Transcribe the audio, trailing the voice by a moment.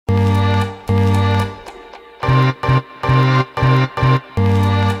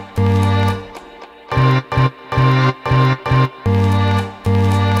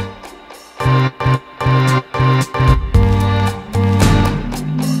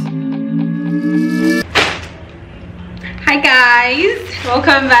guys,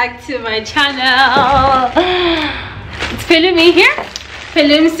 welcome back to my channel. It's Pelumi here,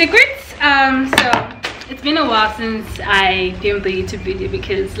 Pelumi Secrets. So it's been a while since I filmed the YouTube video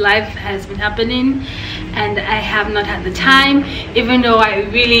because life has been happening and I have not had the time, even though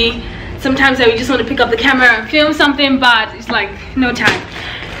sometimes I just want to pick up the camera and film something, but it's like no time.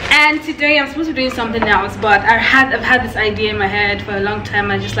 And today I'm supposed to be doing something else, but I've had this idea in my head for a long time.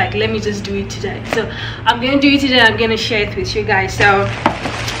 I just like, let me just do it today. So I'm gonna do it today. I'm gonna share it with you guys. So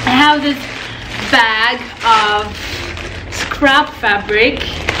I have this bag of scrap fabric,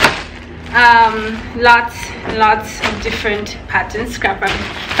 lots of different patterns, scrap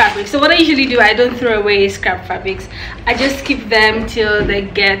fabric. So what I usually do, I don't throw away scrap fabrics. I just keep them till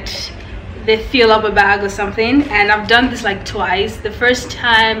they fill up a bag or something. And I've done this like twice. The first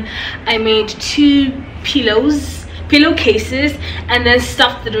time I made 2 pillowcases and then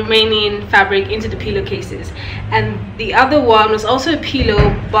stuffed the remaining fabric into the pillowcases, and the other one was also a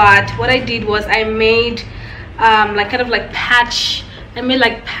pillow, but what I did was I made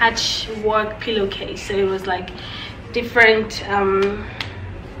patchwork pillowcase. So it was like different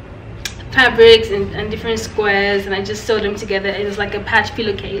fabrics and different squares, and I just sewed them together. It was like a patch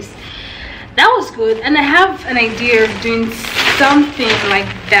pillowcase. That was good, and I have an idea of doing something like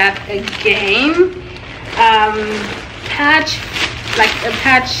that again. I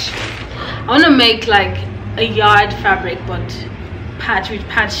want to make like a yard fabric, but patch. I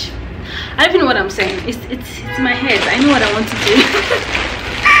don't even know what I'm saying. It's my head. I know what I want to do.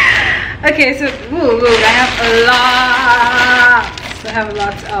 Okay, so I have a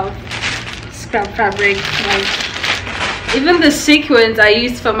lot of scrap fabric. Like, even the sequins I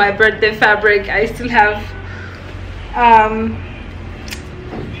used for my birthday fabric, I still have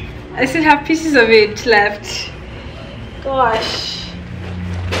pieces of it left. Gosh.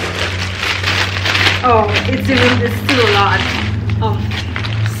 Oh, it's still a lot of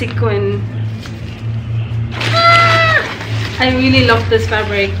sequin. I really love this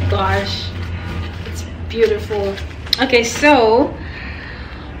fabric. Gosh, it's beautiful. Okay, so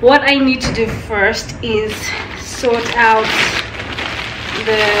what I need to do first is sort out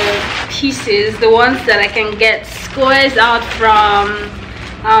the pieces, the ones that I can get squares out from.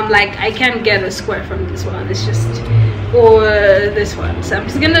 Like I can't get a square from this one, it's just, or this one. So I'm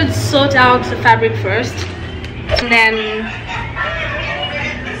just gonna sort out the fabric first, and then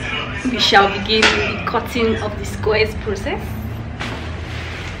we shall begin the cutting of the squares process.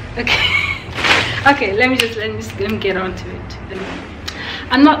 Okay, let me get on to it.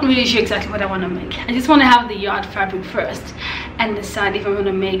 I'm not really sure exactly what I want to make. I just want to have the yard fabric first and decide if I want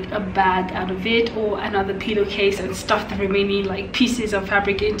to make a bag out of it or another pillowcase and stuff the remaining like pieces of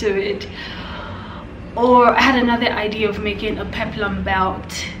fabric into it. Or I had another idea of making a peplum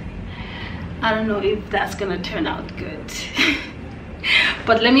belt. I don't know if that's gonna turn out good.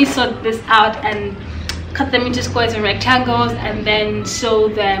 But let me sort this out and cut them into squares and rectangles and then sew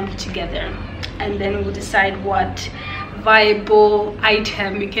them together, and then we'll decide what viable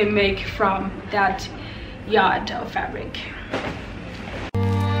item we can make from that yard of fabric.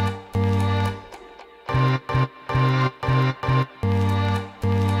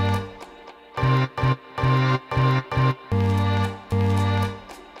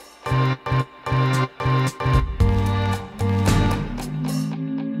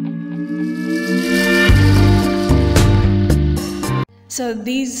 So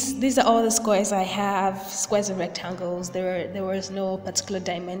these are all the squares I have, squares and rectangles. There was no particular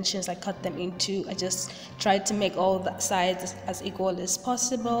dimensions I cut them into. I just tried to make all the sides as equal as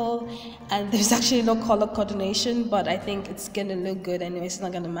possible, and there's actually no color coordination, but I think it's gonna look good anyway. It's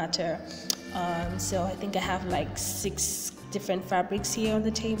not gonna matter. So I think I have like 6 different fabrics here on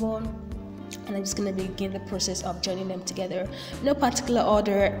the table, and I'm just gonna begin the process of joining them together. No particular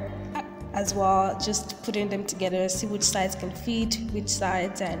order as well, just putting them together, see which sides can fit which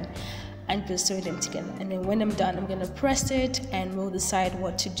sides, and just sew them together. And then when I'm done, I'm gonna press it and we'll decide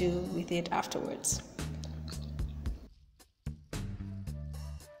what to do with it afterwards.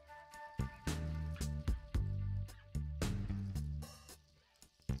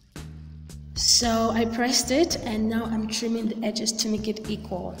 So I pressed it, and now I'm trimming the edges to make it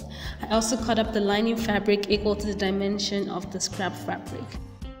equal. I also cut up the lining fabric equal to the dimension of the scrap fabric.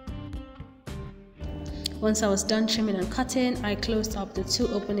 Once I was done trimming and cutting, I closed up the 2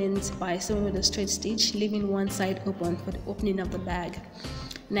 openings by sewing with a straight stitch, leaving one side open for the opening of the bag.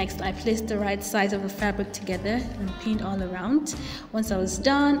 Next, I placed the right sides of the fabric together and pinned all around. Once I was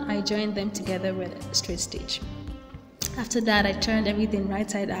done, I joined them together with a straight stitch. After that, I turned everything right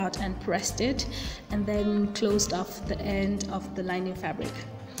side out and pressed it, and then closed off the end of the lining fabric.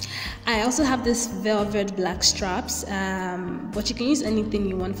 I also have this velvet black straps, but you can use anything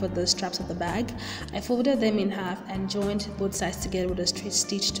you want for the straps of the bag. I folded them in half and joined both sides together with a straight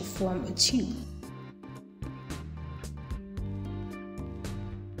stitch to form a tube.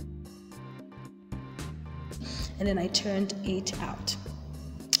 And then I turned it out.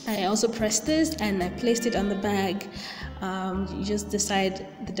 I also pressed this and I placed it on the bag. You just decide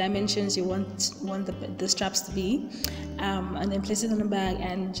the dimensions you want the straps to be, and then place it on the bag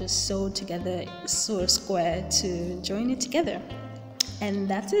and just sew a square to join it together. And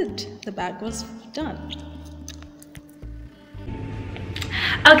that's it. The bag was done.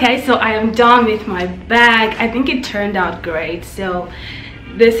 Okay, so I am done with my bag. I think it turned out great. So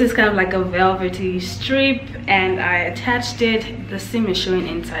this is kind of like a velvety strip and I attached it. The seam is showing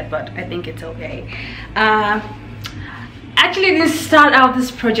inside, but I think it's okay. Actually, didn't start out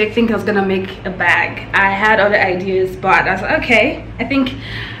this project thinking I was gonna make a bag. I had other ideas, but I was like, okay, I think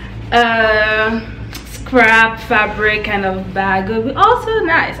scrap fabric kind of bag would be also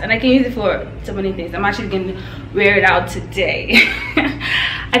nice, and I can use it for so many things. I'm actually going to wear it out today.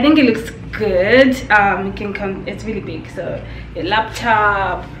 I think it looks good. It can come, it's really big, so your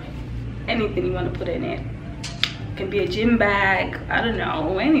laptop, anything you want to put in it. It can be a gym bag, I don't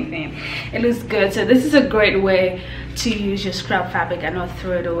know, anything. It looks good. So this is a great way to use your scrap fabric and not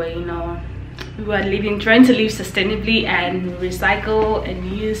throw it away. You know, we are trying to live sustainably and recycle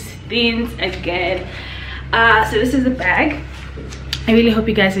and use things again. So this is the bag. I really hope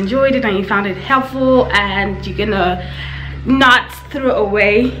you guys enjoyed it and you found it helpful, and you're gonna not throw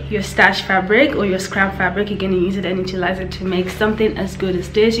away your stash fabric or your scrap fabric. You're gonna use it and utilize it to make something as good as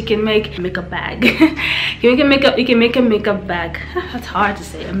this. You can make a makeup bag. You can make a makeup bag. That's hard to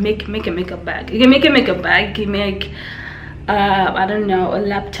say. Make a makeup bag. You can make a makeup bag. You can make I don't know, a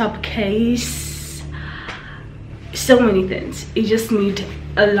laptop case. So many things. You just need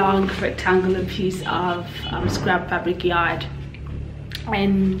a long rectangular piece of scrap fabric yard,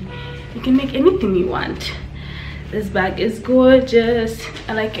 and you can make anything you want. This bag is gorgeous.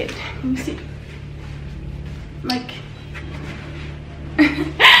 I like it. Let me see. Like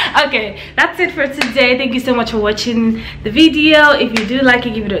okay, that's it for today. Thank you so much for watching the video. If you do like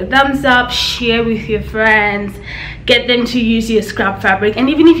it, give it a thumbs up, share with your friends, get them to use your scrap fabric. And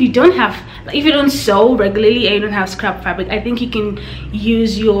even if you don't have, if you don't sew regularly and you don't have scrap fabric, I think you can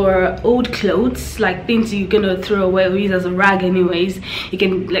use your old clothes, like things you're gonna throw away or use as a rag anyways. You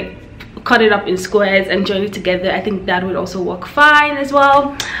can like cut it up in squares and join it together. I think that would also work fine as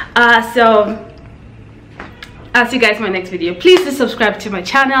well. So I'll see you guys in my next video. Please do subscribe to my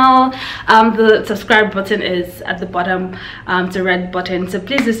channel. The subscribe button is at the bottom, the red button, so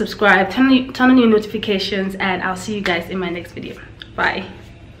please do subscribe, turn on your notifications, and I'll see you guys in my next video. Bye.